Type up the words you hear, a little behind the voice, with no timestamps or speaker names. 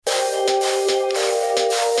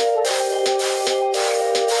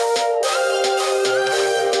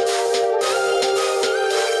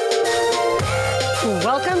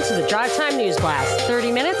to the Drive Time News Blast.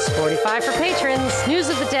 30 minutes, 45 for patrons. News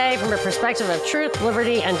of the day from a perspective of truth,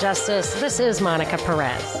 liberty, and justice. This is Monica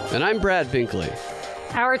Perez. And I'm Brad Binkley.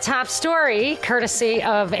 Our top story, courtesy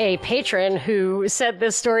of a patron who said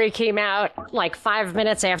this story came out like 5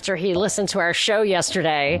 minutes after he listened to our show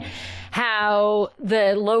yesterday, how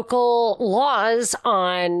the local laws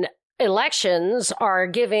on elections are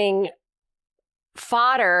giving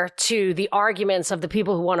fodder to the arguments of the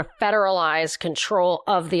people who want to federalize control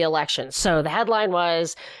of the election. So the headline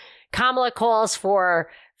was, Kamala calls for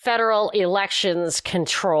federal elections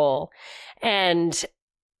control. And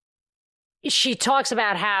she talks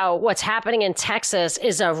about how what's happening in Texas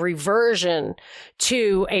is a reversion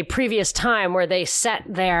to a previous time where they set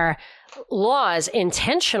their laws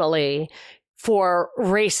intentionally for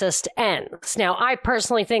racist ends. Now, I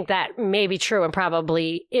personally think that may be true and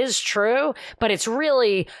probably is true, but it's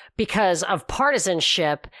really because of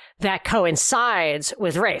partisanship that coincides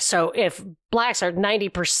with race. So if blacks are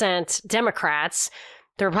 90% Democrats,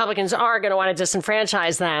 the Republicans are going to want to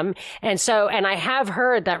disenfranchise them. And I have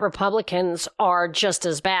heard that Republicans are just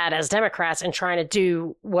as bad as Democrats in trying to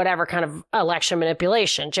do whatever kind of election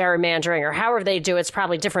manipulation, gerrymandering, or however they do. It's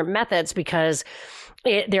probably different methods because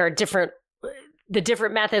there are the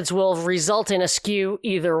different methods will result in a skew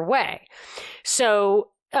either way. So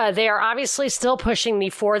they are obviously still pushing the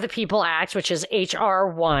For the People Act, which is H.R.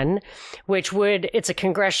 1, it's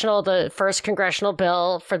the first congressional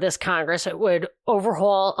bill for this Congress. It would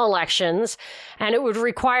overhaul elections, and it would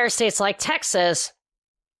require states like Texas,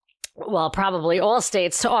 well, probably all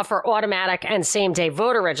states, to offer automatic and same-day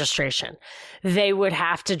voter registration. They would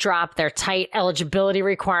have to drop their tight eligibility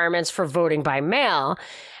requirements for voting by mail.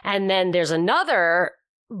 And then there's another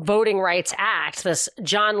Voting Rights Act, this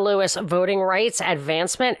John Lewis Voting Rights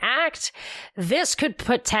Advancement Act. This could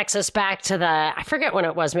put Texas back to I forget when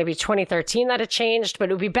it was, maybe 2013 that it changed, but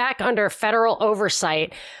it would be back under federal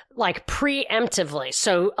oversight, like preemptively.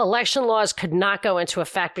 So election laws could not go into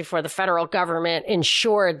effect before the federal government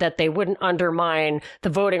ensured that they wouldn't undermine the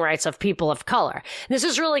voting rights of people of color. This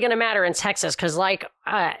is really going to matter in Texas because like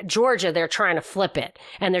Georgia, they're trying to flip it,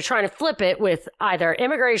 and they're trying to flip it with either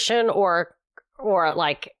immigration or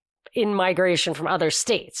like in migration from other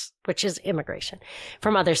states, which is immigration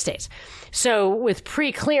from other states. So with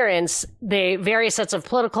pre-clearance, the various sets of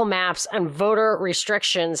political maps and voter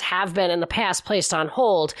restrictions have been in the past placed on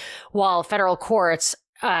hold while federal courts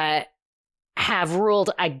have ruled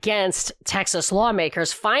against Texas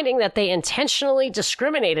lawmakers, finding that they intentionally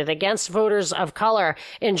discriminated against voters of color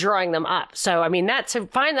in drawing them up. So, I mean, to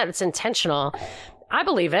find that it's intentional, I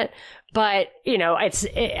believe it. But,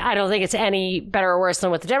 I don't think it's any better or worse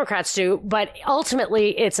than what the Democrats do. But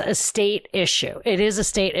ultimately, it's a state issue. It is a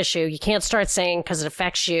state issue. You can't start saying because it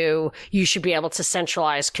affects you, you should be able to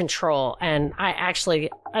centralize control. And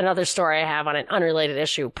another story I have on an unrelated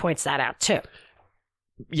issue points that out, too.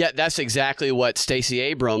 Yeah, that's exactly what Stacey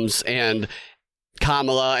Abrams and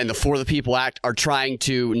Kamala and the For the People Act are trying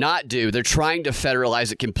to not do. They're trying to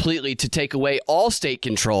federalize it completely to take away all state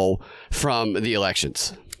control from the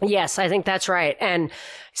elections. Yes, I think that's right. And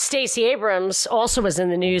Stacey Abrams also was in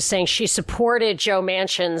the news saying she supported Joe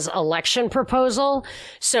Manchin's election proposal.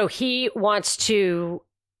 So he wants to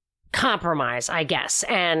compromise, I guess.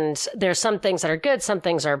 And there's some things that are good, some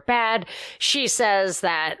things are bad. She says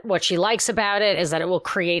that what she likes about it is that it will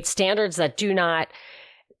create standards that do not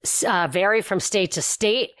vary from state to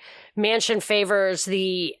state. Manchin favors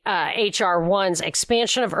the H.R. 1's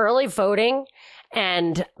expansion of early voting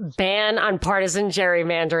and ban on partisan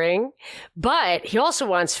gerrymandering. But he also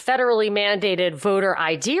wants federally mandated voter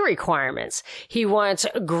ID requirements. He wants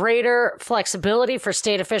greater flexibility for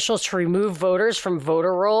state officials to remove voters from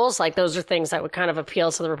voter rolls. Like those are things that would kind of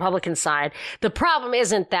appeal to the Republican side. The problem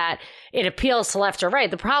isn't that it appeals to left or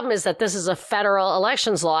right. The problem is that this is a federal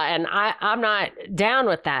elections law, and I'm not down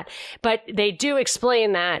with that. But they do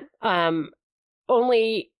explain that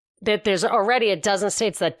that there's already a dozen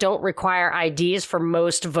states that don't require IDs for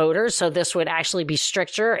most voters. So this would actually be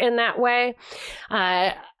stricter in that way.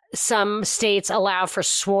 Some states allow for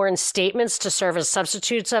sworn statements to serve as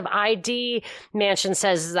substitutes of ID. Manchin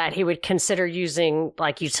says that he would consider using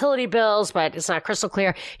like utility bills, but it's not crystal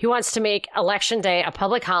clear. He wants to make Election Day a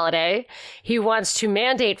public holiday. He wants to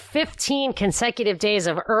mandate 15 consecutive days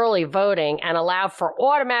of early voting and allow for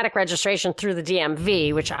automatic registration through the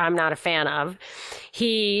DMV, which I'm not a fan of.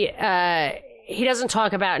 He doesn't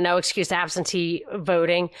talk about no excuse absentee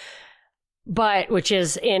voting, which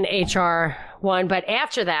is in H.R. 1. But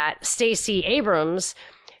after that, Stacey Abrams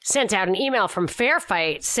sent out an email from Fair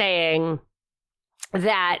Fight saying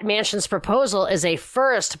that Manchin's proposal is a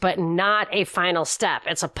first but not a final step.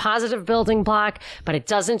 It's a positive building block, but it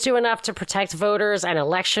doesn't do enough to protect voters and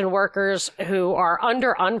election workers who are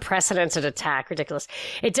under unprecedented attack. Ridiculous.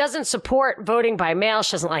 It doesn't support voting by mail.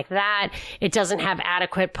 She doesn't like that. It doesn't have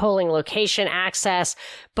adequate polling location access,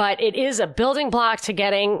 but it is a building block to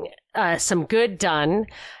getting some good done.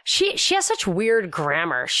 She has such weird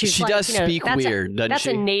grammar. She does speak weird, doesn't that's she?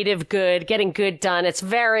 That's a native good, getting good done. It's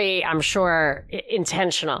very, I'm sure,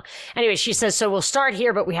 intentional. Anyway, she says, so we'll start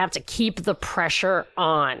here, but we have to keep the pressure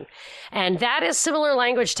on. And that is similar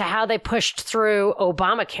language to how they pushed through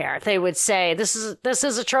Obamacare. They would say, this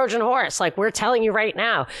is a Trojan horse. Like, we're telling you right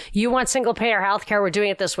now, you want single payer healthcare. We're doing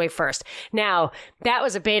it this way first. Now, that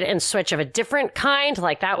was a bait and switch of a different kind.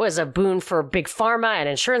 Like, that was a boon for big pharma and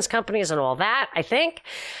insurance companies and all that, I think.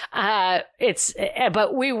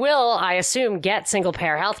 But we will, I assume, get single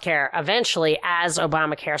payer healthcare eventually as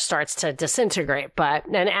Obamacare starts to disintegrate. But,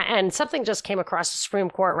 and something just came across the Supreme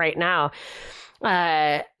Court right now,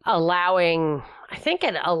 allowing, I think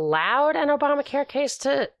it allowed an Obamacare case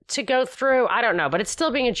to go through. I don't know, but it's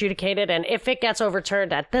still being adjudicated. And if it gets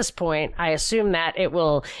overturned at this point, I assume that it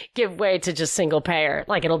will give way to just single payer.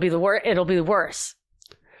 Like, it'll be worse.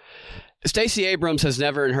 Stacey Abrams has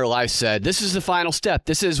never in her life said, this is the final step.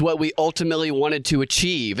 This is what we ultimately wanted to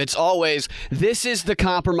achieve. It's always, this is the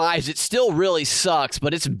compromise. It still really sucks,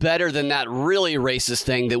 but it's better than that really racist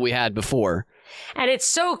thing that we had before. And it's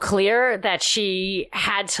so clear that she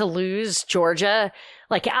had to lose Georgia.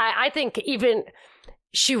 Like, I think even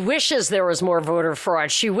she wishes there was more voter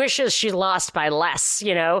fraud. She wishes she lost by less,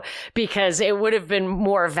 because it would have been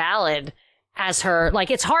more valid as her.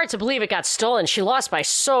 Like, it's hard to believe it got stolen. She lost by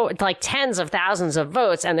tens of thousands of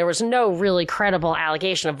votes, and there was no really credible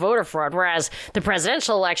allegation of voter fraud. Whereas the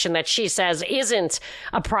presidential election that she says isn't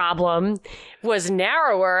a problem was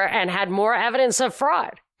narrower and had more evidence of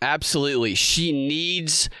fraud. Absolutely. She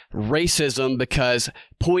needs racism because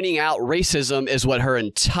pointing out racism is what her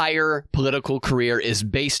entire political career is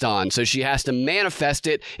based on. So she has to manifest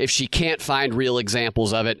it if she can't find real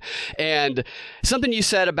examples of it. And something you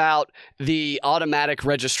said about the automatic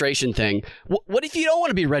registration thing. What if you don't want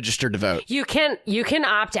to be registered to vote? You can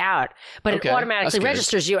opt out, but Okay, it automatically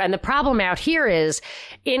registers you. And the problem out here is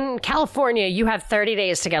in California, you have 30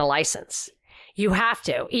 days to get a license. You have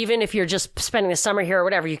to, even if you're just spending the summer here or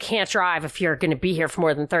whatever, you can't drive if you're going to be here for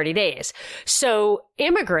more than 30 days. So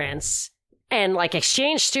immigrants and like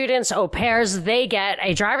exchange students, au pairs, they get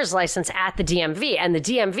a driver's license at the DMV, and the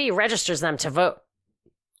DMV registers them to vote.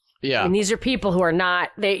 Yeah. And these are people who are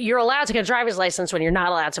not, you're allowed to get a driver's license when you're not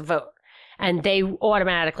allowed to vote. And they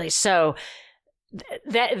automatically, so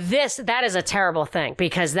that is a terrible thing,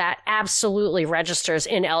 because that absolutely registers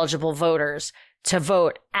ineligible voters to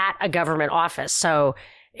vote at a government office. So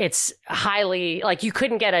it's highly, like,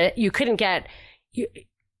 if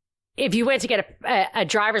you went to get a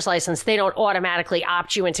driver's license, they don't automatically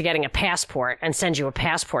opt you into getting a passport and send you a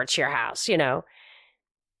passport to your house,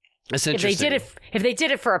 That's interesting. If they did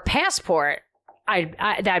it for a passport,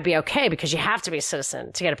 that'd be okay, because you have to be a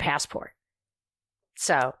citizen to get a passport.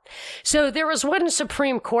 So there was one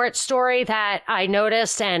Supreme Court story that I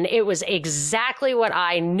noticed, and it was exactly what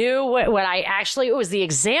I knew, it was the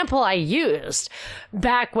example I used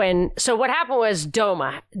back when. So what happened was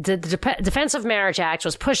DOMA, the Defense of Marriage Act,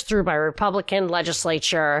 was pushed through by a Republican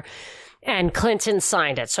legislature, and Clinton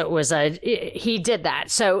signed it. So he did that.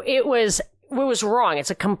 So it was wrong.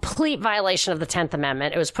 It's a complete violation of the 10th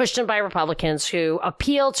Amendment. It was pushed in by Republicans who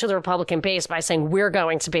appealed to the Republican base by saying, we're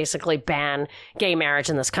going to basically ban gay marriage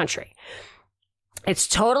in this country. It's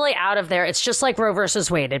totally out of there. It's just like Roe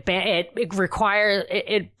versus Wade.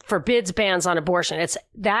 It forbids bans on abortion.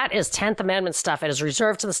 That is 10th Amendment stuff. It is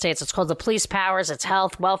reserved to the states. It's called the police powers. It's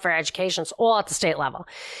health, welfare, education. It's all at the state level.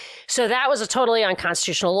 So that was a totally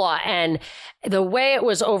unconstitutional law. And the way it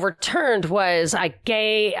was overturned was a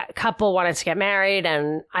gay couple wanted to get married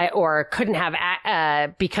or couldn't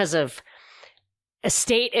have because of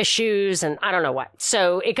estate issues and I don't know what.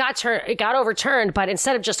 So it got overturned, but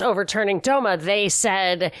instead of just overturning DOMA, they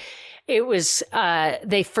said it was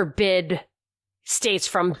they forbid states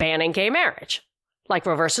from banning gay marriage, like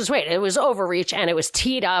Roe versus Wade. It was overreach, and it was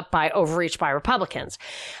teed up by overreach by Republicans.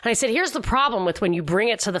 And I said, here's the problem with when you bring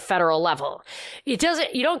it to the federal level. You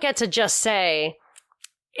don't get to just say,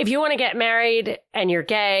 if you want to get married and you're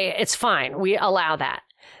gay, it's fine. We allow that.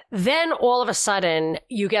 Then all of a sudden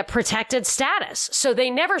you get protected status. So they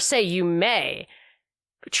never say you may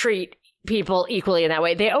treat people equally in that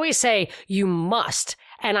way. They always say you must.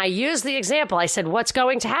 And I used the example. I said, what's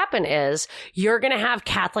going to happen is you're going to have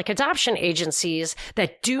Catholic adoption agencies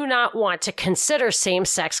that do not want to consider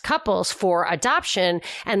same-sex couples for adoption.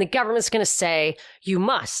 And the government's going to say, you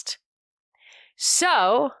must.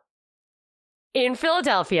 So in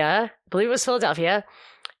Philadelphia, I believe it was Philadelphia,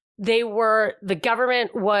 the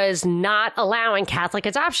government was not allowing Catholic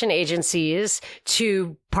adoption agencies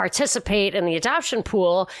to participate in the adoption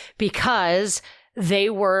pool because they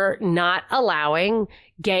were not allowing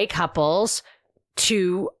gay couples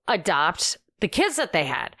to adopt the kids that they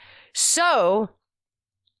had. So,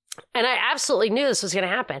 and I absolutely knew this was going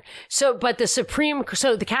to happen. So, but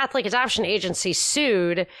the Catholic adoption agency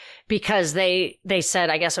sued because they said,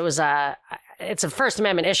 I guess it's a First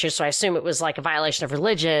Amendment issue, so I assume it was like a violation of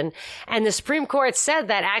religion. And the Supreme Court said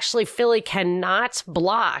that actually Philly cannot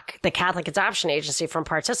block the Catholic adoption agency from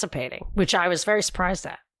participating, which I was very surprised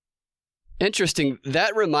at. Interesting.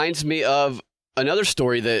 That reminds me of another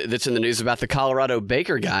story that's in the news about the Colorado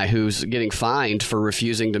baker guy who's getting fined for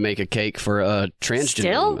refusing to make a cake for a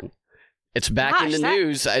transgender woman. It's back in the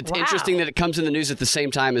news. It's interesting that it comes in the news at the same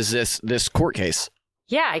time as this court case.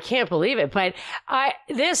 Yeah, I can't believe it. But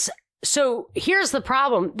so here's the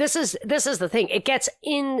problem. This is the thing. It gets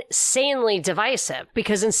insanely divisive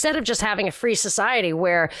because instead of just having a free society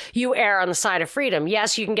where you err on the side of freedom,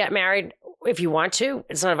 yes, you can get married if you want to.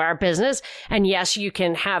 It's none of our business. And yes, you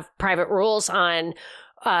can have private rules on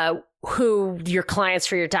who your clients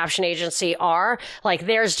for your adoption agency are. Like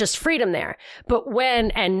there's just freedom there. But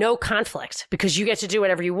and no conflict because you get to do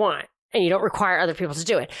whatever you want and you don't require other people to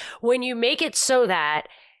do it. When you make it so that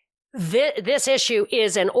this issue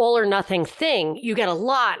is an all or nothing thing, you get a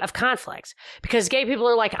lot of conflict because gay people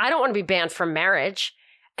are like, I don't want to be banned from marriage.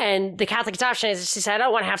 And the Catholic adoption agency said, I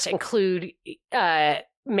don't want to have to include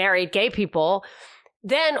married gay people.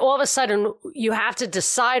 Then all of a sudden you have to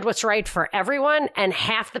decide what's right for everyone. And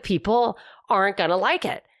half the people aren't going to like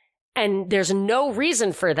it. And there's no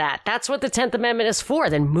reason for that. That's what the 10th Amendment is for.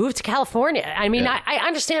 Then move to California. I mean, I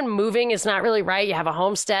understand moving is not really right. You have a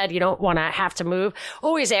homestead. You don't want to have to move.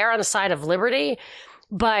 Always err on the side of liberty.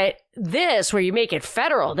 But this, where you make it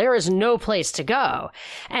federal, there is no place to go.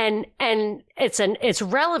 And it's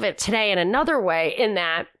relevant today in another way in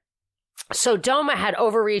that, so DOMA had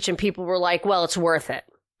overreach and people were like, well, it's worth it.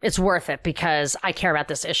 It's worth it because I care about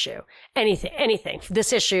this issue. Anything.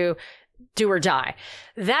 This issue, do or die.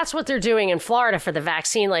 That's what they're doing in Florida for the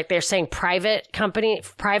vaccine. Like they're saying private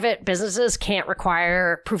businesses can't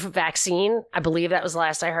require proof of vaccine. I believe that was the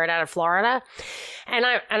last I heard out of Florida. And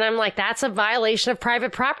I'm like, that's a violation of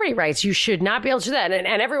private property rights. You should not be able to do that.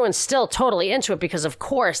 And everyone's still totally into it because of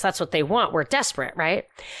course that's what they want. We're desperate, right?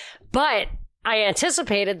 But I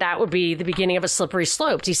anticipated that would be the beginning of a slippery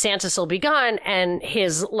slope. DeSantis will be gone and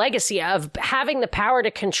his legacy of having the power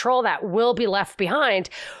to control that will be left behind.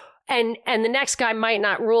 And the next guy might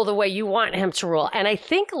not rule the way you want him to rule. And I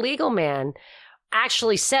think Legal Man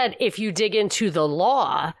actually said if you dig into the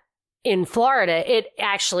law in Florida, it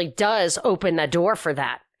actually does open the door for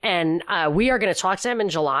that. And we are going to talk to him in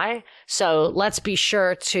July. So let's be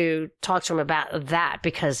sure to talk to him about that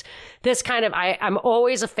because this kind of, I'm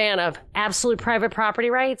always a fan of absolute private property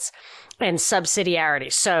rights and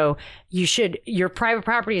subsidiarity. So your private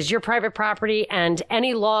property is your private property and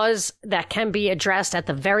any laws that can be addressed at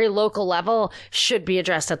the very local level should be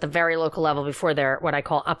addressed at the very local level before they're what I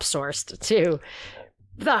call upsourced to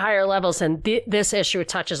the higher levels. And this issue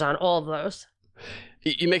touches on all of those.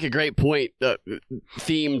 You make a great point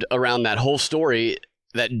themed around that whole story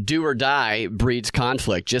that do or die breeds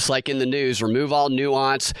conflict. Just like in the news, remove all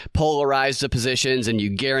nuance, polarize the positions, and you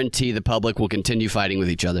guarantee the public will continue fighting with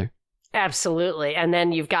each other. Absolutely. And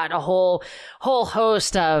then you've got a whole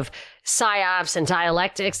host of psyops and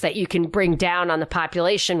dialectics that you can bring down on the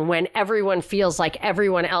population when everyone feels like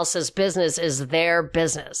everyone else's business is their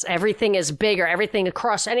business. Everything is bigger. Everything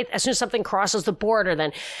as soon as something crosses the border,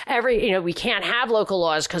 then we can't have local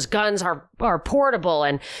laws because guns are portable.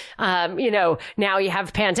 And, now you have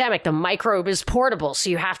a pandemic. The microbe is portable. So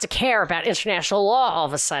you have to care about international law all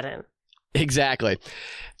of a sudden. Exactly.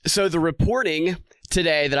 So the reporting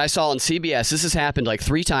today that I saw on CBS, this has happened like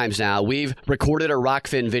 3 times now. We've recorded a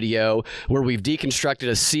Rockfin video where we've deconstructed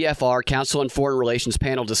a CFR, Council on Foreign Relations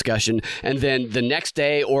panel discussion. And then the next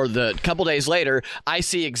day or the couple days later, I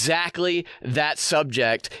see exactly that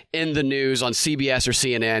subject in the news on CBS or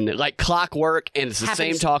CNN, like clockwork. And it's the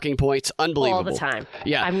same talking points. Unbelievable. All the time.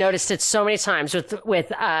 Yeah. I've noticed it so many times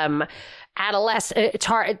with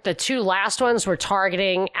the two last ones were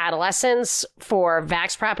targeting adolescents for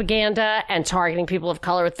vax propaganda and targeting people of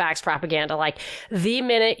color with vax propaganda. Like, the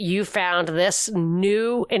minute you found this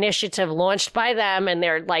new initiative launched by them and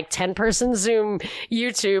their like 10-person Zoom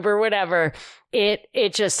YouTube or whatever,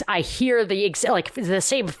 it just, I hear the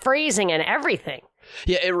same phrasing and everything.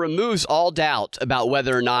 Yeah, it removes all doubt about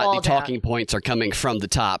whether or not talking points are coming from the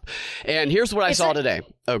top. And here's what I saw today.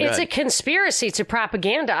 Oh, it's a conspiracy to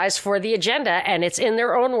propagandize for the agenda, and it's in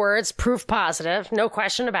their own words, proof positive, no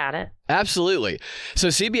question about it. Absolutely. So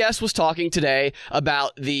CBS was talking today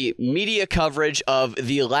about the media coverage of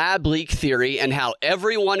the lab leak theory and how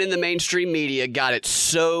everyone in the mainstream media got it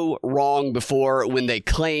so wrong before when they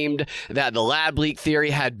claimed that the lab leak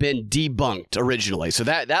theory had been debunked originally. So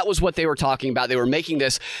that was what they were talking about. They were making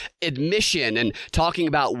this admission and talking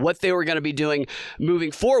about what they were going to be doing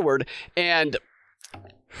moving forward. And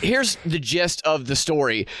here's the gist of the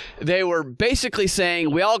story. They were basically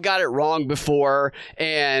saying we all got it wrong before,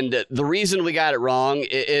 and the reason we got it wrong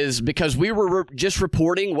is because we were just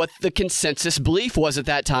reporting what the consensus belief was at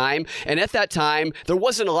that time, and at that time, there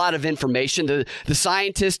wasn't a lot of information. The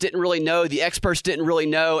scientists didn't really know, the experts didn't really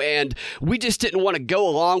know, and we just didn't want to go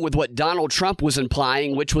along with what Donald Trump was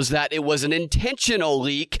implying, which was that it was an intentional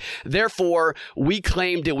leak. Therefore, we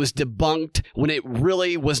claimed it was debunked when it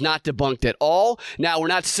really was not debunked at all. Now, we're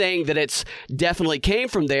not saying that it's definitely came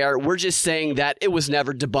from there. We're just saying that it was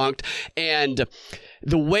never debunked. And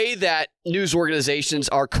the way that news organizations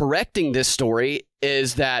are correcting this story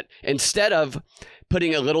is that instead of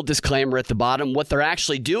putting a little disclaimer at the bottom, what they're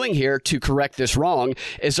actually doing here to correct this wrong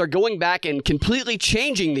is they're going back and completely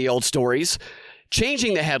changing the old stories,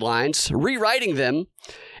 changing the headlines, rewriting them.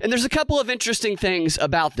 And there's a couple of interesting things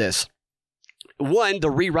about this. One,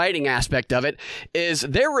 the rewriting aspect of it is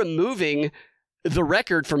they're removing the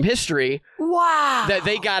record from history that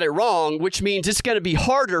they got it wrong, which means it's going to be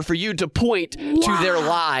harder for you to point to their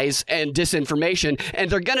lies and disinformation. And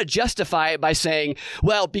they're going to justify it by saying,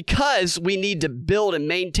 well, because we need to build and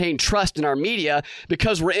maintain trust in our media,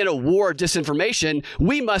 because we're in a war of disinformation,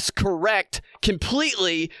 we must correct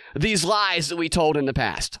completely these lies that we told in the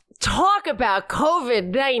past. Talk about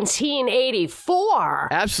COVID-19 84.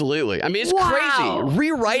 Absolutely. I mean, it's crazy.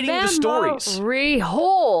 Rewriting the stories.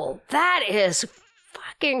 Rewhole. That is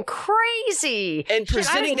fucking crazy. And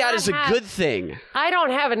presenting that as a good thing. I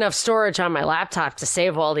don't have enough storage on my laptop to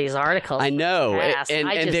save all these articles. I know.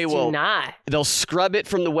 And they will not. They'll scrub it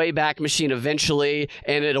from the Wayback Machine eventually,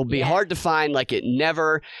 and it'll be hard to find, like it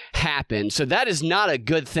never happened. So that is not a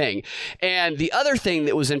good thing. And the other thing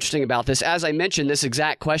that was interesting about this, as I mentioned, this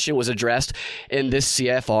exact question was addressed in this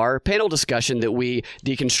CFR panel discussion that we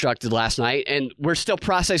deconstructed last night, and we're still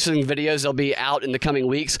processing videos. They'll be out in the coming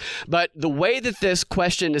weeks. But the way that this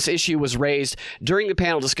issue was raised during the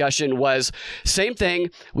panel discussion was same thing.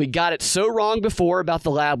 We got it so wrong before about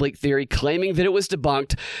the lab leak theory, claiming that it was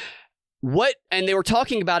debunked. And they were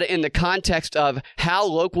talking about it in the context of how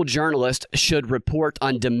local journalists should report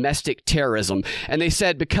on domestic terrorism. And they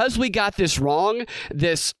said, because we got this wrong,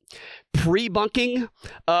 this pre-bunking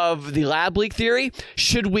of the lab leak theory,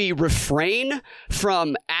 should we refrain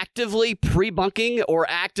from actively pre-bunking or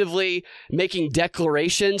actively making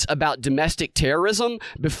declarations about domestic terrorism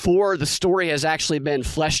before the story has actually been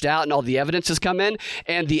fleshed out and all the evidence has come in?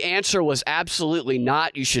 And the answer was absolutely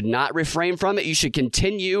not. You should not refrain from it. You should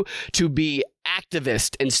continue to be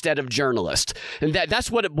activist instead of journalist. And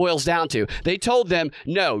that's what it boils down to. They told them,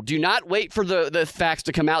 no, do not wait for the facts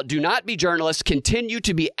to come out. Do not be journalists. Continue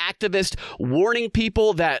to be activist, warning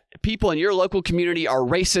people that people in your local community are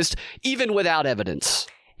racist, even without evidence.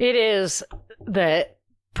 It is the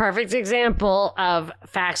perfect example of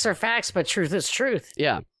facts are facts, but truth is truth.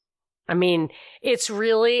 Yeah. I mean, it's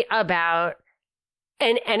really about,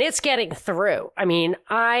 and it's getting through. I mean,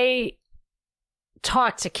 I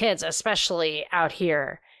talk to kids, especially out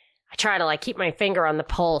here. I try to keep my finger on the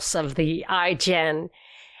pulse of the iGen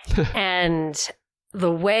and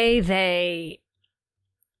the way they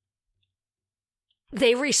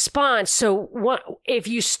respond. So if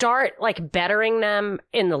you start bettering them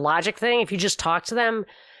in the logic thing, if you just talk to them,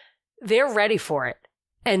 they're ready for it.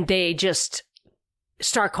 And they just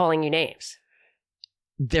start calling you names.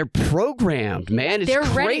 They're programmed, man. It's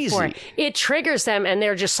crazy. Ready for it. It triggers them and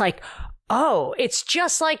they're just like, oh, it's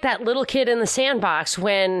just like that little kid in the sandbox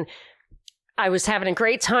when I was having a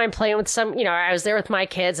great time playing with I was there with my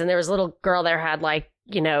kids and there was a little girl there had a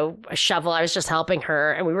shovel. I was just helping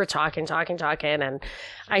her and we were talking. And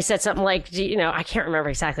I said something like, I can't remember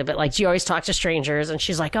exactly, but do you always talk to strangers? And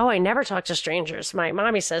she's like, oh, I never talk to strangers. My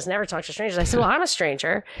mommy says never talk to strangers. I said, well, I'm a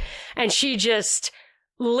stranger. And she just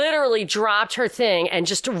literally dropped her thing and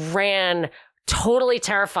just ran totally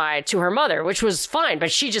terrified to her mother, which was fine,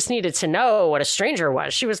 but she just needed to know what a stranger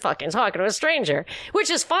was. She was fucking talking to a stranger,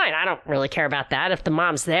 which is fine. I don't really care about that. If the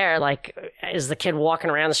mom's there, like, is the kid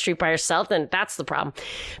walking around the street by herself, then that's the problem.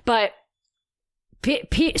 But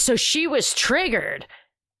so she was triggered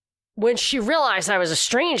when she realized I was a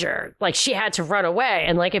stranger. Like, she had to run away.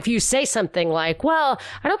 And like, if you say something like, well,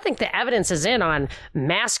 I don't think the evidence is in on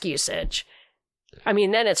mask usage, I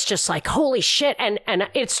mean, then it's just like, holy shit. And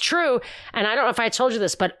it's true. And I don't know if I told you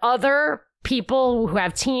this, but other people who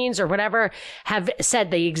have teens or whatever have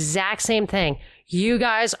said the exact same thing. You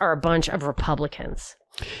guys are a bunch of Republicans.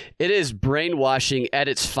 It is brainwashing at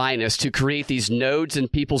its finest to create these nodes in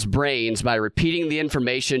people's brains by repeating the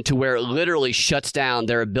information to where it literally shuts down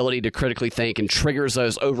their ability to critically think and triggers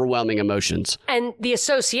those overwhelming emotions. And the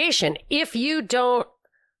association, if you don't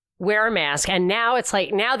wear a mask, and now it's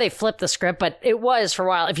like, now they flipped the script, but it was for a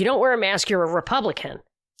while, if you don't wear a mask, you're a Republican.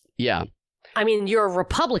 Yeah. I mean, you're a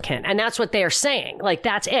Republican, and that's what they're saying. Like,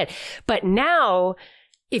 that's it. But now,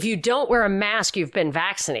 if you don't wear a mask, you've been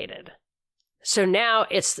vaccinated. So now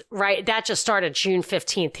it's right. That just started June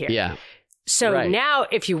 15th here. Yeah. So now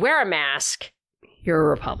if you wear a mask, you're a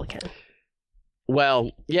Republican.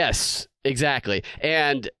 Well, yes, exactly.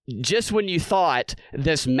 And just when you thought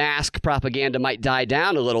this mask propaganda might die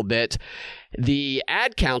down a little bit, the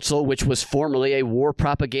Ad Council, which was formerly a war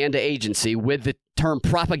propaganda agency with the term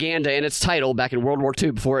propaganda in its title back in World War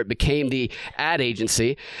II before it became the Ad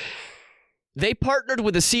Agency, they partnered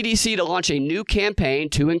with the CDC to launch a new campaign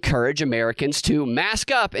to encourage Americans to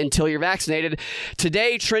mask up until you're vaccinated.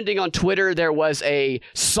 Today, trending on Twitter, there was a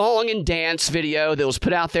song and dance video that was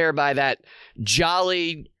put out there by that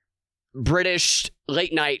jolly British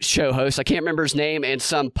late night show host. I can't remember his name, and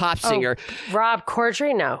some pop singer. Rob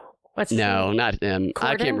Corddry? No. What's his name? Not him.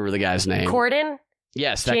 I can't remember the guy's name. Corden?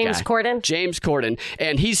 Yes, that James guy. Corden? James Corden.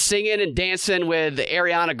 And he's singing and dancing with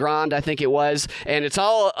Ariana Grande, I think it was. And it's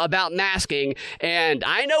all about masking. And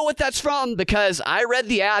I know what that's from because I read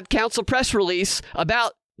the Ad Council press release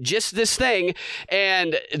about just this thing.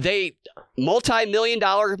 And they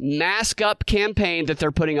multi-million-dollar mask up campaign that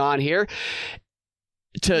they're putting on here.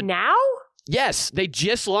 Now? Yes, they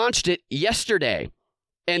just launched it yesterday.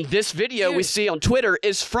 And this video we see on Twitter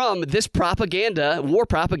is from this war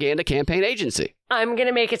propaganda campaign agency. I'm going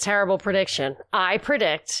to make a terrible prediction. I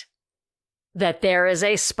predict that there is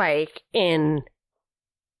a spike in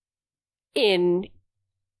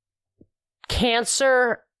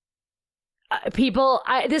cancer people.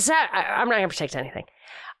 I'm not going to predict anything.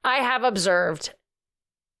 I have observed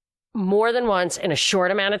more than once in a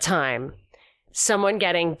short amount of time someone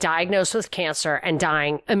getting diagnosed with cancer and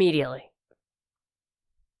dying immediately.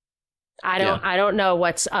 I don't know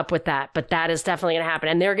what's up with that, but that is definitely going to happen.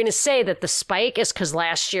 And they're going to say that the spike is because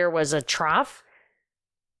last year was a trough,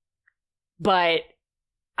 but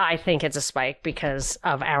I think it's a spike because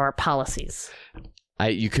of our policies.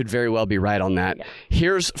 You could very well be right on that. Yeah.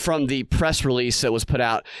 Here's from the press release that was put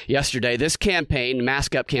out yesterday. This campaign,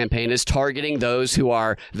 Mask Up campaign, is targeting those who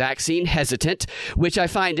are vaccine hesitant, which I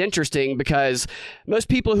find interesting because most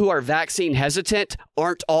people who are vaccine hesitant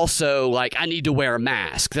aren't also like, I need to wear a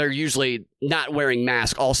mask. They're usually not wearing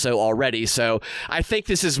masks also already. So I think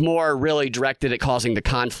this is more really directed at causing the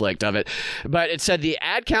conflict of it. But it said the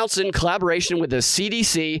Ad Council, in collaboration with the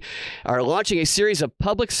CDC, are launching a series of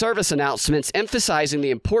public service announcements emphasizing the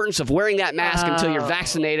importance of wearing that mask until you're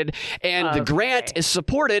vaccinated. And the grant is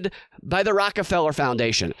supported by the Rockefeller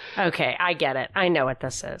Foundation. Okay, I get it. I know what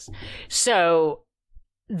this is. So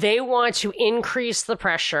they want to increase the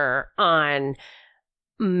pressure on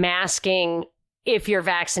masking if you're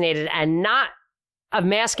vaccinated and not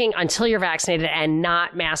masking until you're vaccinated and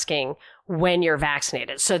not masking when you're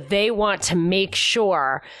vaccinated. So they want to make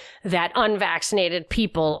sure that unvaccinated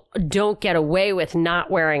people don't get away with not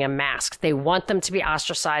wearing a mask. They want them to be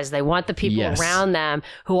ostracized. They want the people around them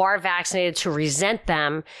who are vaccinated to resent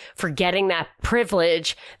them for getting that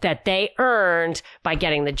privilege that they earned by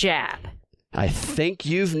getting the jab. I think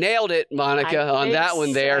you've nailed it, Monica, on that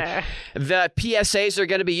one there. The PSAs are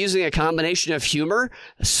going to be using a combination of humor,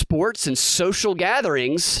 sports, and social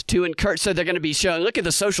gatherings to encourage. So they're going to be showing, look at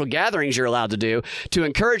the social gatherings you're allowed to do to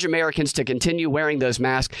encourage Americans to continue wearing those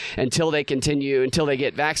masks until they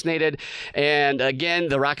get vaccinated. And again,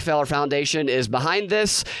 the Rockefeller Foundation is behind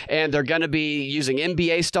this, and they're going to be using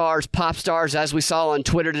NBA stars, pop stars, as we saw on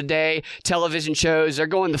Twitter today, television shows. They're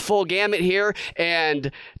going the full gamut here.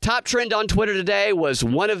 And top trend on Twitter today was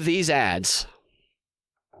one of these ads.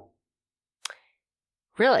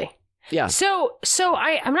 Really? Yeah. So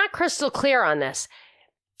I'm not crystal clear on this.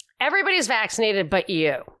 Everybody's vaccinated but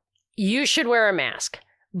you. You should wear a mask.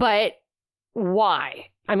 But why?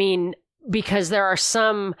 I mean, because there are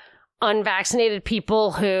some unvaccinated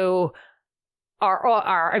people who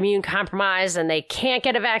are immune compromised and they can't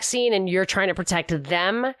get a vaccine, and you're trying to protect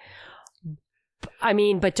them. I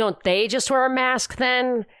mean, but don't they just wear a mask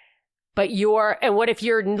then? And what if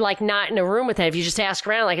you're like not in a room with it? If you just ask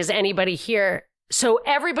around, like, is anybody here? So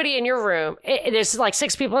everybody in your room, there's like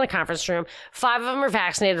 6 people in the conference room, 5 of them are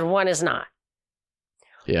vaccinated, 1 is not.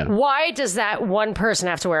 Yeah. Why does that one person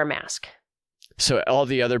have to wear a mask? So all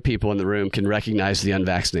the other people in the room can recognize the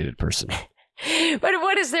unvaccinated person. But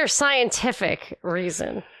what is their scientific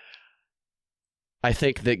reason? I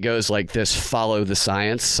think that goes like this: follow the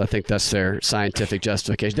science. I think that's their scientific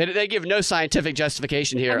justification. They give no scientific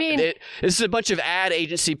justification here. I mean, this is a bunch of ad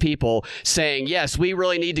agency people saying, yes, we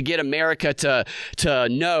really need to get America to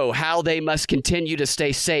know how they must continue to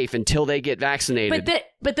stay safe until they get vaccinated.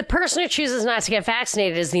 But the person who chooses not to get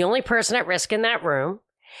vaccinated is the only person at risk in that room.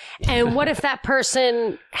 And what if that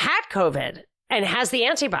person had COVID and has the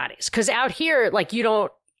antibodies? Because out here, like, you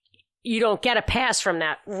don't get a pass from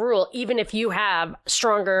that rule, even if you have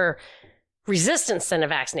stronger resistance than a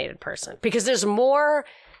vaccinated person, because there's more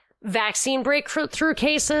vaccine breakthrough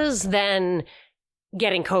cases than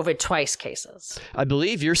getting COVID twice cases. I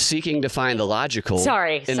believe you're seeking to find the logical in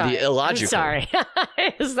the illogical. Sorry.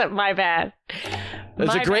 Is that my bad?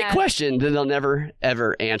 It's a great question that they'll never,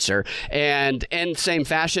 ever answer. And in same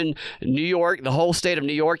fashion, New York, the whole state of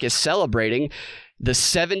New York is celebrating the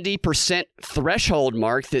 70% threshold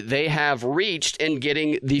mark that they have reached in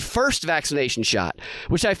getting the first vaccination shot,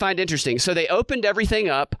 which I find interesting. So they opened everything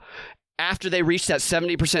up after they reached that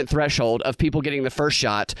 70% threshold of people getting the first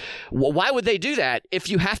shot. Well, why would they do that if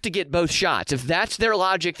you have to get both shots? If that's their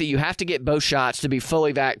logic, that you have to get both shots to be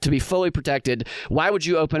fully protected, why would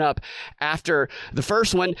you open up after the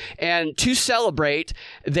first one? And to celebrate,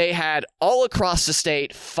 they had all across the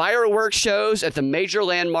state fireworks shows at the major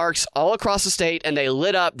landmarks all across the state, and they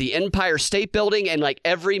lit up the Empire State Building and like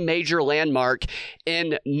every major landmark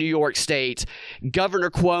in New York State.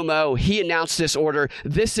 Governor Cuomo, he announced this order.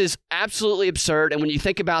 This is absolutely absurd. And when you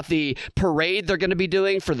think about the parade they're going to be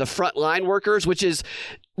doing for the frontline workers, which is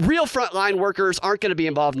real frontline workers aren't going to be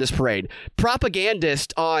involved in this parade.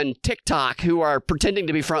 Propagandists on TikTok who are pretending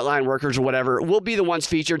to be frontline workers or whatever will be the ones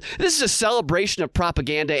featured. This is a celebration of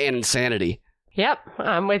propaganda and insanity. Yep,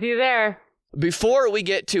 I'm with you there. Before we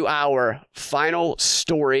get to our final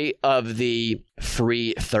story of the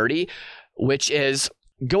Free 30, which is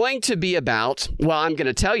going to be about, well, I'm going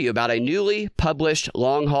to tell you about a newly published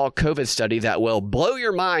long-haul COVID study that will blow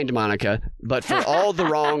your mind, Monica, but for all the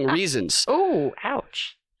wrong reasons. Oh,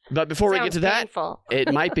 ouch. But before we get to that, painful.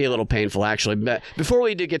 It might be a little painful, actually. But before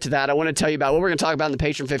we do get to that, I want to tell you about what we're going to talk about in the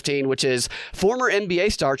Patron 15, which is former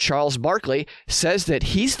NBA star Charles Barkley says that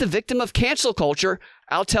he's the victim of cancel culture.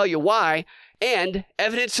 I'll tell you why. And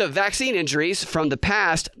evidence of vaccine injuries from the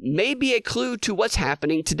past may be a clue to what's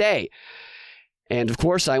happening today. And, of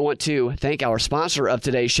course, I want to thank our sponsor of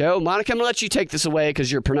today's show. Monica, I'm going to let you take this away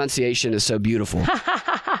because your pronunciation is so beautiful.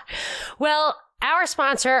 Well, our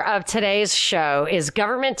sponsor of today's show is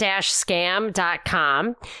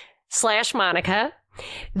government-scam.com/Monica.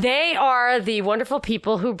 They are the wonderful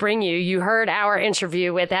people who bring you heard our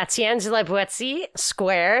interview with Etienne de la Boetie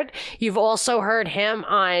Squared. You've also heard him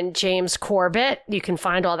on James Corbett. You can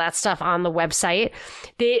find all that stuff on the website.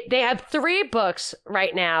 They have 3 books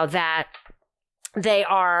right now that they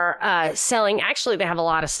are selling. Actually, they have a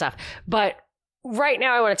lot of stuff. But right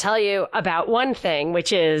now, I want to tell you about one thing,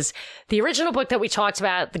 which is the original book that we talked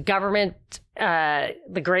about, The Government,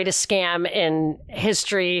 The Greatest Scam in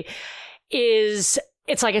History, it's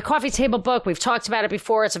like a coffee table book. We've talked about it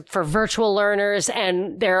before. It's for virtual learners.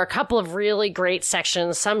 And there are a couple of really great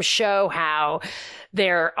sections. Some show how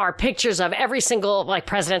there are pictures of every single like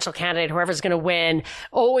presidential candidate, whoever's going to win,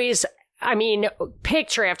 always, I mean,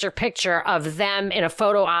 picture after picture of them in a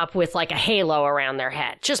photo op with like a halo around their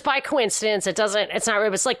head. Just by coincidence,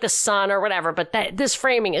 it's like the sun or whatever, but this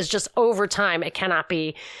framing is just over time. It cannot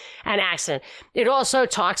be an accident. It also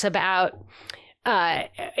talks about,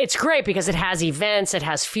 it's great because it has events, it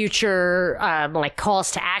has future, like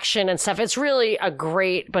calls to action and stuff. It's really a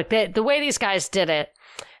great book. The way these guys did it,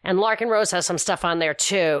 and Larkin Rose has some stuff on there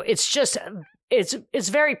too. It's just, it's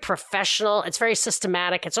very professional. It's very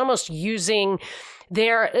systematic. It's almost using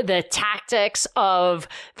the tactics of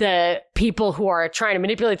the people who are trying to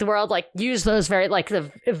manipulate the world, like use those very, like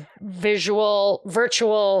the virtual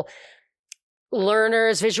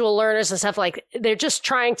learners and stuff. Like they're just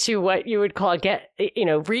trying to, what you would call,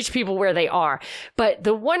 reach people where they are. But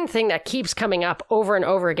the one thing that keeps coming up over and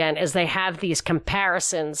over again is they have these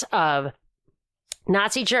comparisons of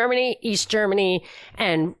Nazi Germany, East Germany,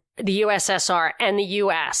 and the USSR and the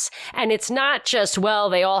US. And it's not just,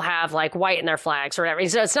 well, they all have like white in their flags or whatever.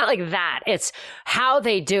 So it's not like that. It's how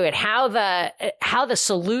they do it, how the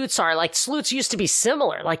salutes are. Like salutes used to be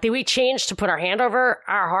similar. Like we changed to put our hand over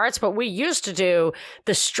our hearts, but we used to do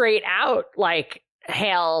the straight out, like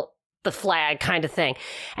hail the flag kind of thing.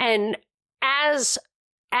 And as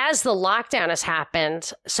the lockdown has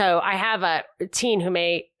happened, so I have a teen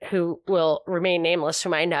who will remain nameless,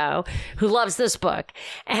 whom I know, who loves this book.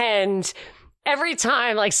 And every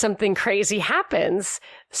time like something crazy happens,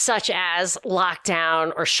 such as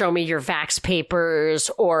lockdown or show me your vax papers,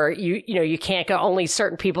 or you can't go, only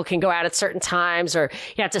certain people can go out at certain times, or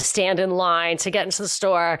you have to stand in line to get into the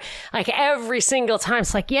store. Like every single time,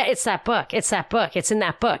 it's like, yeah, it's that book. It's that book. It's in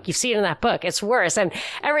that book. You see it in that book. It's worse. And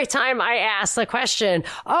every time I ask the question,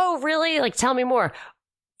 oh, really? Like, tell me more.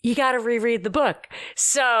 You got to reread the book.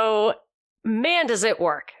 So, man, does it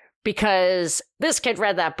work, because this kid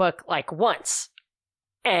read that book like once.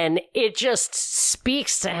 And it just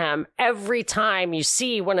speaks to him every time you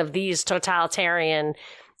see one of these totalitarian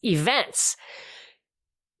events.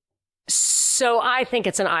 So I think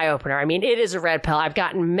it's an eye-opener. I mean, it is a red pill. I've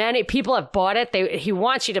gotten many people have bought it. He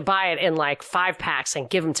wants you to buy it in like 5 packs and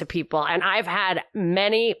give them to people. And I've had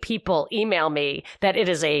many people email me that it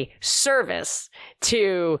is a service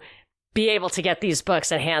to be able to get these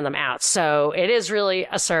books and hand them out. So it is really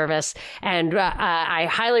a service. And I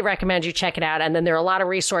highly recommend you check it out. And then there are a lot of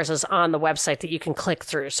resources on the website that you can click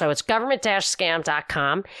through. So it's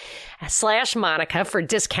government-scam.com/Monica for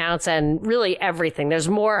discounts and really everything. There's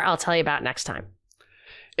more I'll tell you about next time.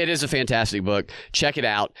 It is a fantastic book. Check it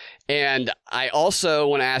out. And I also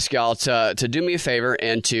want to ask y'all to do me a favor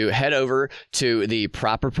and to head over to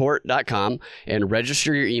thepropreport.com and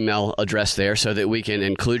register your email address there so that we can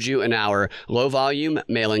include you in our low-volume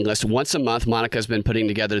mailing list. Once a month, Monica's been putting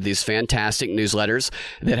together these fantastic newsletters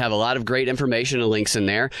that have a lot of great information and links in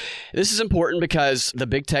there. This is important because the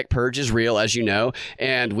big tech purge is real, as you know,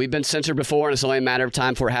 and we've been censored before, and it's only a matter of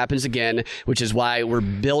time before it happens again, which is why we're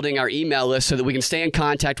building our email list so that we can stay in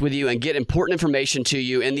contact with you and get important information to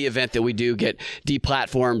you in the event that we do get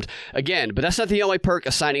deplatformed again. But that's not the only perk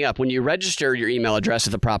of signing up. When you register your email address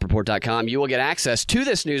at thepropreport.com, you will get access to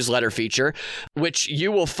this newsletter feature, which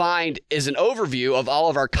you will find is an overview of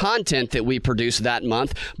all of our content that we produce that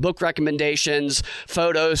month, book recommendations,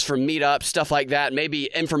 photos from meetups, stuff like that, maybe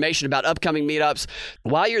information about upcoming meetups.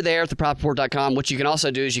 While you're there at thepropreport.com, what you can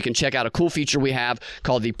also do is you can check out a cool feature we have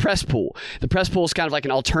called the Press Pool. The Press Pool is kind of like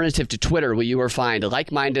an alternative to Twitter, where you will find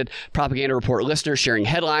like-minded Propaganda Report listeners sharing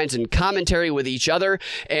headlines and commentary with each other,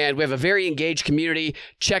 and we have a very engaged community.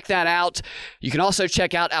 Check that out. You can also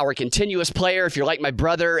check out our continuous player. If you're like my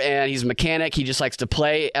brother and he's a mechanic, he just likes to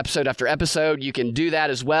play episode after episode, you can do that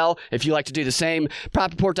as well if you like to do the same.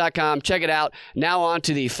 Propreport.com. Check it out. Now on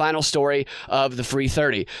to the final story of the Free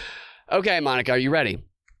 30. Okay, Monica, are you ready?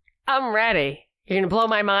 I'm ready. You're going to blow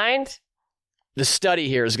my mind? The study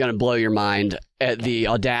here is going to blow your mind at the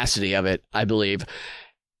audacity of it, I believe.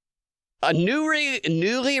 A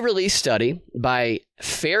newly released study by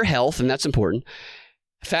Fair Health, and that's important,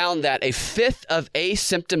 found that a fifth of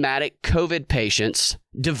asymptomatic COVID patients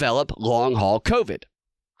develop long-haul COVID.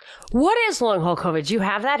 What is long-haul COVID? Do you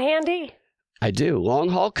have that handy? I do.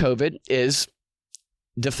 Long-haul COVID is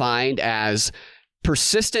defined as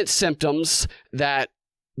persistent symptoms that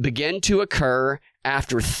begin to occur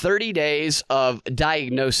after 30 days of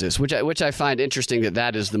diagnosis, which I find interesting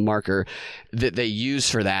that is the marker that they use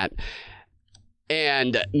for that.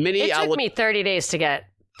 And it took me 30 days to get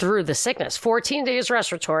through the sickness. 14 days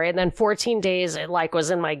respiratory, and then 14 days it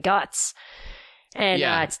was in my guts. And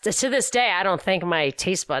to this day, I don't think my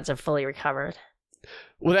taste buds have fully recovered.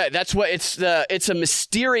 Well, that's what it's a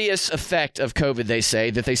mysterious effect of COVID, they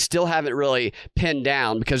say, that they still haven't really pinned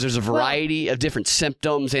down, because there's a variety of different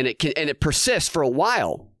symptoms, and it persists for a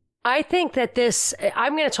while. I think that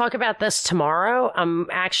I'm going to talk about this tomorrow.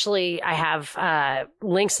 I have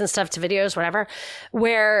links and stuff to videos, whatever,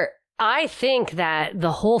 where I think that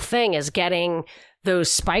the whole thing is getting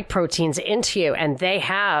those spike proteins into you, and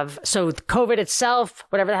so COVID itself,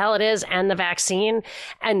 whatever the hell it is, and the vaccine,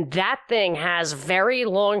 and that thing has very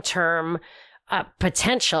long-term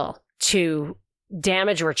potential to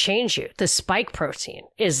damage or change you. The spike protein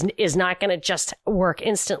is not going to just work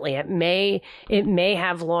instantly. It may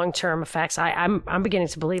have long-term effects. I'm beginning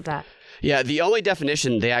to believe that. Yeah, the only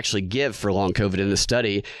definition they actually give for long COVID in the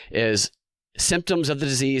study is symptoms of the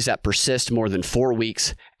disease that persist more than 4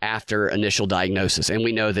 weeks after initial diagnosis. And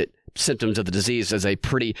we know that symptoms of the disease as a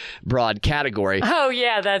pretty broad category. Oh,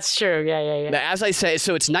 yeah, that's true. Yeah. But as I say,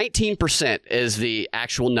 so it's 19% is the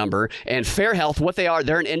actual number. And Fair Health, what they are,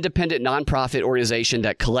 they're an independent nonprofit organization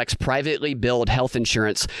that collects privately billed health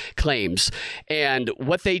insurance claims. And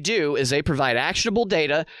what they do is they provide actionable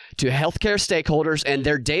data to healthcare stakeholders, and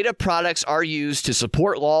their data products are used to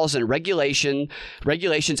support laws and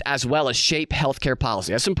regulations as well as shape healthcare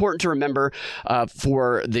policy. That's important to remember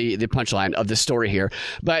for the punchline of this story here.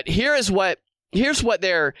 But here's what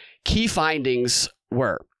their key findings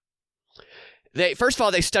were. First of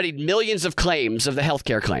all, they studied millions of claims of the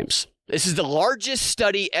healthcare claims. This is the largest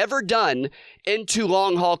study ever done into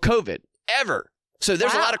long-haul COVID, ever. So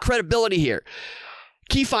there's a lot of credibility here.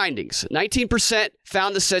 Key findings: 19%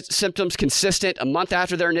 found the symptoms consistent a month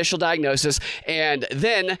after their initial diagnosis. And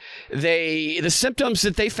then the symptoms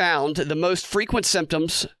that they found, the most frequent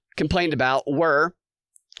symptoms complained about were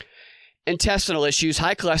intestinal issues,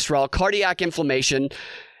 high cholesterol, cardiac inflammation,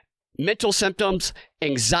 mental symptoms,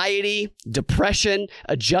 anxiety, depression,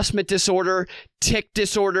 adjustment disorder, tic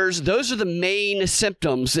disorders. Those are the main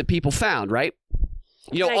symptoms that people found, right?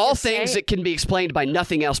 All things that can be explained by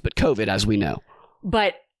nothing else but COVID, as we know.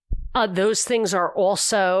 But those things are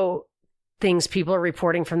also things people are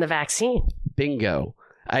reporting from the vaccine. Bingo.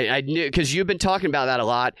 I knew, because you've been talking about that a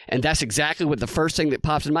lot, and that's exactly what the first thing that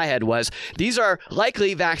popped in my head was. These are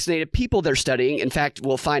likely vaccinated people they're studying. In fact,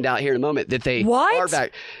 we'll find out here in a moment that they are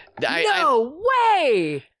vaccinated. No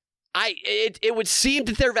way! It would seem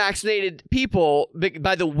that they're vaccinated people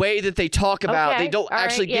by the way that they talk about. They don't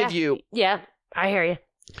actually give you. Yeah, I hear you.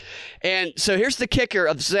 And so here's the kicker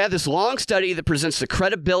of they have this long study that presents the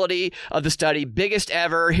credibility of the study, biggest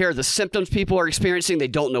ever. Here are the symptoms people are experiencing. They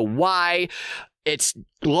don't know why. It's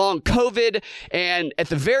long COVID. And at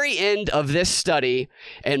the very end of this study,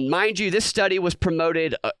 and mind you, this study was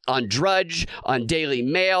promoted on Drudge, on Daily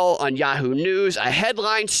Mail, on Yahoo News, a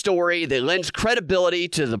headline story that lends credibility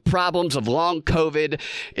to the problems of long COVID.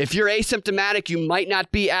 If you're asymptomatic, you might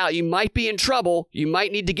not be out. You might be in trouble. You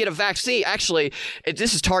might need to get a vaccine. Actually,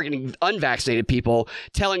 this is targeting unvaccinated people,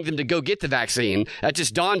 telling them to go get the vaccine. That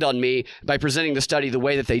just dawned on me by presenting the study the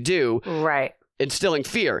way that they do. Right. Instilling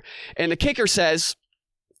fear. And the kicker says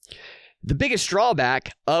the biggest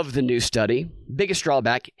drawback of the new study,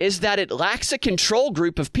 is that it lacks a control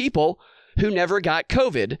group of people who never got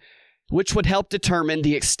COVID, which would help determine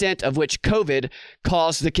the extent of which COVID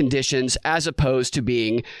caused the conditions as opposed to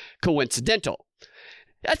being coincidental.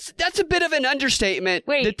 That's a bit of an understatement.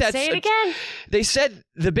 Wait, say it again? They said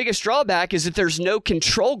the biggest drawback is that there's no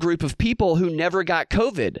control group of people who never got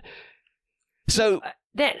COVID. So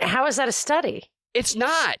then how is that a study? It's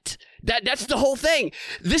not. That's the whole thing.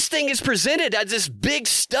 This thing is presented as this big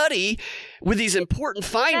study with these important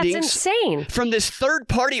findings. That's insane. From this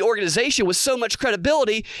third-party organization with so much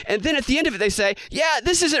credibility. And then at the end of it, they say, yeah,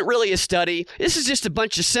 this isn't really a study. This is just a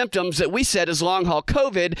bunch of symptoms that we said is long-haul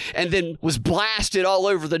COVID, and then was blasted all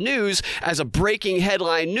over the news as a breaking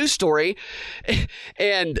headline news story.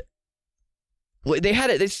 And they had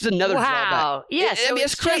it. It's another drawback. Yeah, so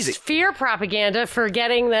it's crazy. Just fear propaganda for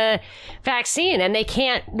getting the vaccine, and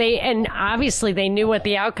and obviously they knew what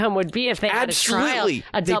the outcome would be if they had a trial,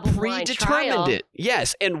 a double-blind trial. They predetermined it.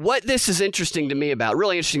 Yes, and what this is really interesting to me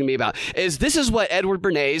about, is this is what Edward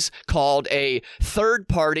Bernays called a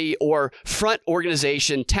third-party or front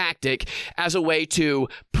organization tactic as a way to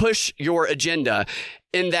push your agenda.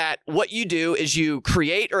 In that what you do is you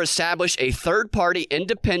create or establish a third-party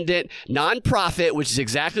independent nonprofit, which is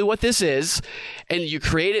exactly what this is, and you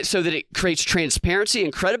create it so that it creates transparency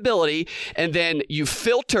and credibility, and then you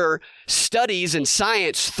filter studies and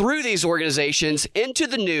science through these organizations into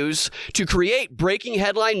the news to create breaking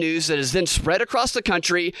headline news that is then spread across the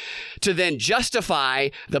country to then justify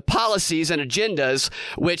the policies and agendas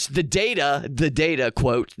which the data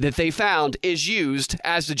quote that they found is used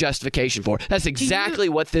as the justification for. That's exactly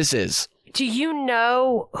what this is. Do you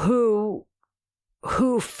know who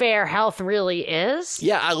Fair Health really is?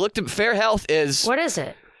 Yeah, I looked at Fair Health is... What is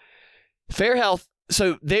it? Fair Health,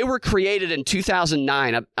 so they were created in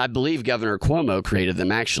 2009. I believe Governor Cuomo created them,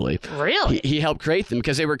 actually. Really? He helped create them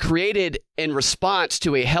because they were created in response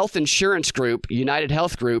to a health insurance group, United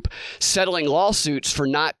Health Group, settling lawsuits for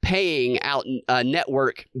not paying out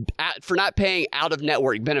out-of-network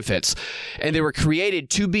benefits. And they were created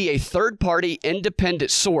to be a third-party independent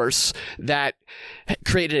source that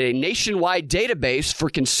created a nationwide database for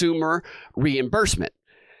consumer reimbursement.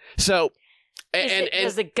 So...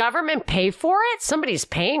 Does the government pay for it? Somebody's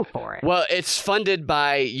paying for it. Well, it's funded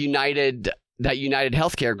by that United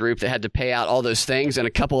Healthcare group that had to pay out all those things, and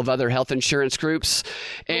a couple of other health insurance groups.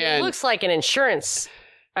 And it looks like an insurance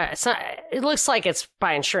it looks like it's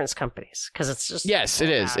by insurance companies because it's just. Yes, it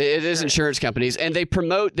is. It is insurance companies. And they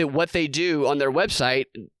promote that what they do on their website,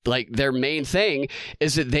 like their main thing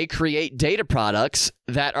is that they create data products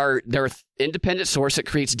that are their independent source that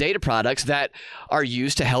creates data products that are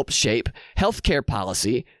used to help shape healthcare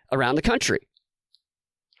policy around the country.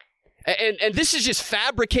 And this is just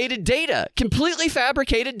fabricated data, completely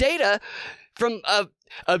fabricated data from a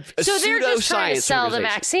so they're just trying to sell the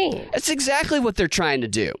vaccine. That's exactly what they're trying to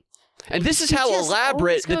do. And this is how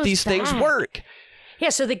elaborate that these things work. Yeah,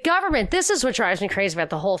 so the government, this is what drives me crazy about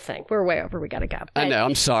the whole thing. We're way over. We got to go. I know.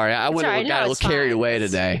 I'm sorry. I got a little carried away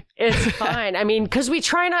today. It's fine. I mean, because we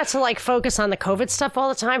try not to like focus on the COVID stuff all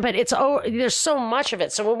the time, but there's so much of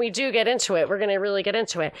it. So when we do get into it, we're going to really get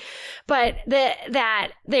into it. But they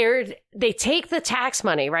take the tax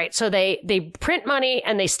money, right? So they print money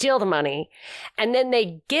and they steal the money, and then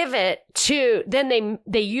they give it to, then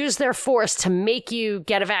they use their force to make you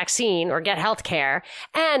get a vaccine or get health care,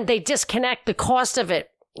 and they disconnect the cost of it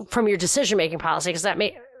from your decision-making policy because that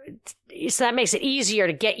makes it easier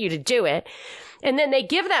to get you to do it. And then they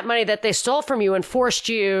give that money that they stole from you and forced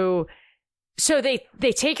you. So they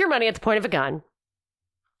take your money at the point of a gun.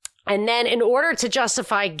 And then in order to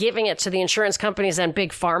justify giving it to the insurance companies and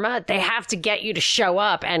big pharma, they have to get you to show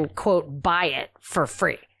up and, quote, buy it for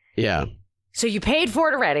free. Yeah. So you paid for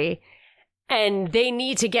it already, and they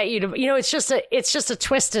need to get you to, it's just a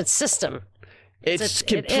twisted system. It's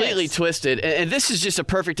completely twisted. And this is just a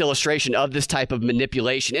perfect illustration of this type of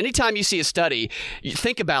manipulation. Anytime you see a study, you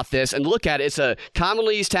think about this and look at it. It's a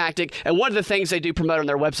commonly used tactic. And one of the things they do promote on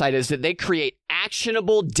their website is that they create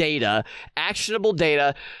actionable data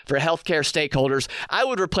for healthcare stakeholders. I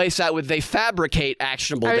would replace that with they fabricate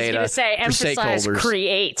actionable data. I was going to say, emphasize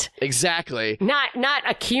create. Exactly. Not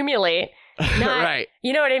accumulate. Right.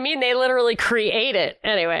 You know what I mean? They literally create it.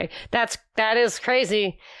 Anyway, that is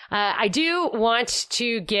crazy. I do want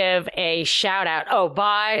to give a shout out. Oh,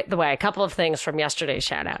 by the way, a couple of things from yesterday's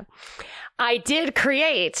shout out. I did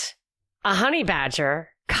create a honey badger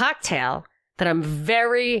cocktail that I'm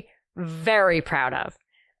very, very proud of.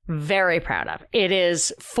 Very proud of. It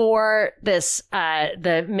is for this,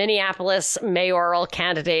 the Minneapolis mayoral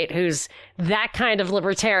candidate who's that kind of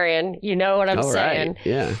libertarian. You know what I'm saying? Right.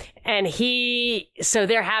 Yeah. And so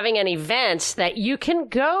they're having an event that you can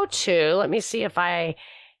go to. Let me see if I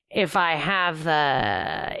have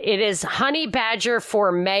it is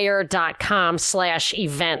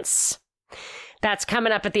honeybadgerformayor.com/events. That's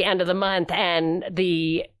coming up at the end of the month. And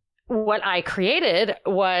what I created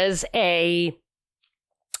was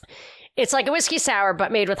it's like a whiskey sour,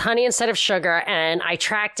 but made with honey instead of sugar. And I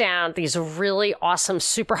tracked down these really awesome,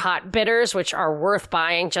 super hot bitters, which are worth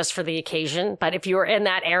buying just for the occasion. But if you were in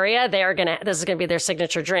that area, this is going to be their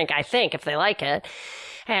signature drink, I think, if they like it.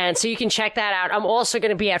 And so you can check that out. I'm also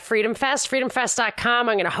going to be at Freedom Fest, freedomfest.com.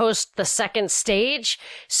 I'm going to host the second stage.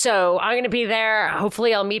 So I'm going to be there.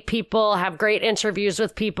 Hopefully I'll meet people, have great interviews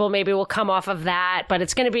with people. Maybe we'll come off of that. But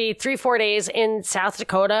it's going to be 3-4 days in South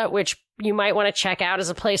Dakota, which you might want to check out as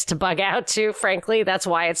a place to bug out to. Frankly, that's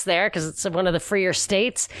why it's there, because it's one of the freer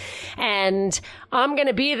states. And I'm going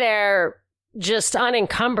to be there just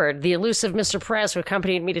unencumbered. The elusive Mr. Perez, who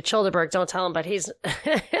accompanied me to Childeberg, don't tell him, but he's,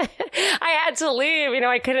 I had to leave.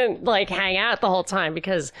 I couldn't hang out the whole time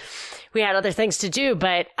because we had other things to do,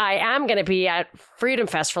 but I am going to be at Freedom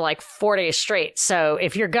Fest for 4 days straight. So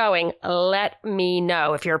if you're going, let me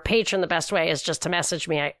know. If you're a patron, the best way is just to message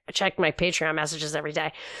me. I check my Patreon messages every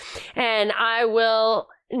day. And I will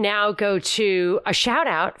now go to a shout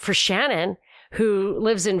out for Shannon, who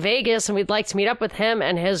lives in Vegas, and we'd like to meet up with him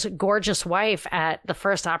and his gorgeous wife at the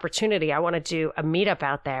first opportunity. I want to do a meetup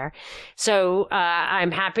out there. So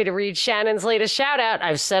I'm happy to read Shannon's latest shout out.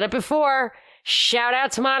 I've said it before. Shout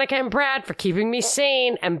out to Monica and Brad for keeping me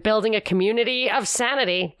sane and building a community of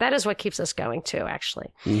sanity. That is what keeps us going too, actually.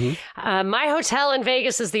 Mm-hmm. My hotel in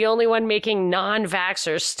Vegas is the only one making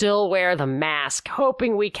non-vaxxers still wear the mask,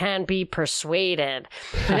 hoping we can be persuaded.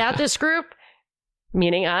 Without this group,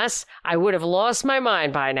 meaning us, I would have lost my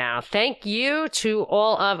mind by now. Thank you to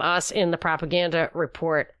all of us in the Propaganda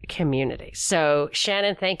Report community. So,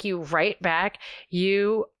 Shannon, thank you right back.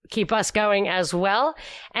 You keep us going as well.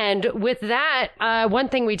 And with that, one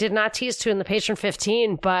thing we did not tease to in the Patron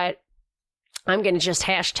 15, but I'm going to just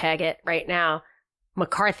hashtag it right now.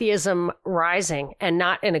 McCarthyism rising, and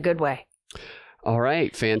not in a good way. All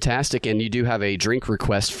right, fantastic. And you do have a drink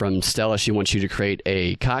request from Stella. She wants you to create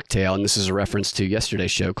a cocktail, and this is a reference to yesterday's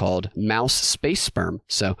show called Mouse Space Sperm.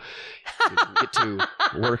 So you get to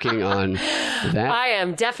working on that. I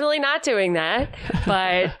am definitely not doing that,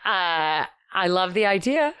 but I love the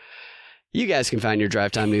idea. You guys can find your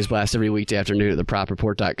Drive Time News Blast every weekday afternoon at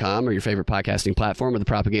thepropreport.com or your favorite podcasting platform or the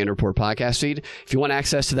Propaganda Report podcast feed. If you want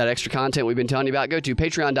access to that extra content we've been telling you about, go to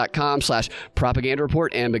patreon.com/propaganda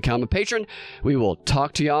report and become a patron. We will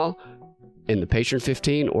talk to y'all in the Patron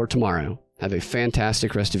 15 or tomorrow. Have a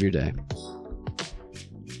fantastic rest of your day.